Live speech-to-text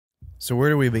So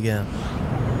where do we begin?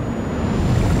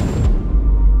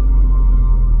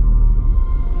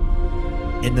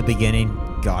 In the beginning,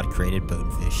 God created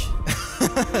Bonefish.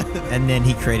 And then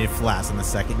he created flats on the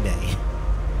second day.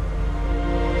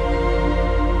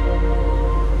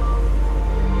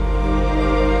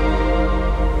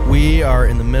 We are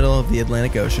in the middle of the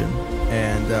Atlantic Ocean,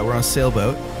 and we're on a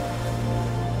sailboat.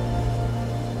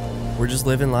 We're just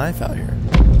living life out here.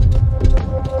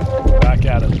 Back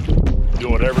at it.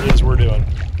 Doing whatever it is we're doing.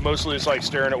 Mostly it's like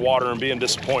staring at water and being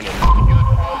disappointed.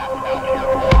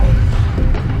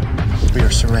 We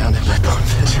are surrounded by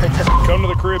bonefish right now. Come to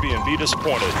the Caribbean, be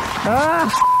disappointed.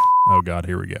 Ah! Oh God,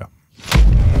 here we go.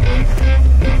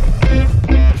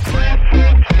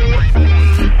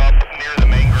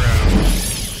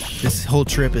 This whole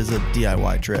trip is a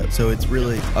DIY trip, so it's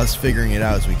really us figuring it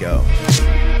out as we go.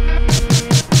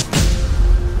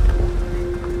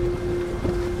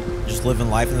 Just living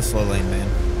life in the slow lane, man.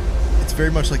 It's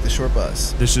very much like the short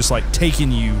bus, It's just like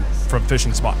taking you from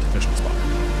fishing spot to fishing spot.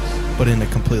 but in a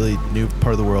completely new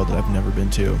part of the world that I've never been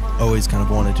to. Always kind of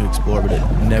wanted to explore, but it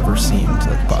never seemed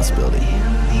like a possibility.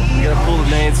 We're gonna pull the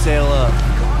mainsail up.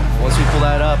 Once we pull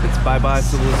that up, it's bye-bye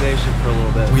civilization for a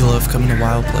little bit. We love coming to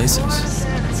wild places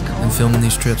and filming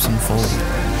these trips unfold.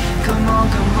 Coming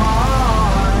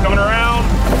around.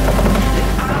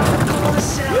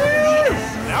 Woo!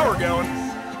 Now we're going.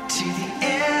 To the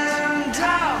end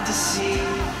of the sea.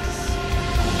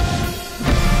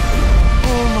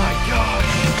 Oh my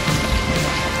gosh.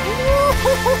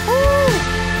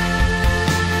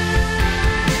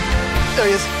 There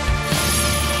he is.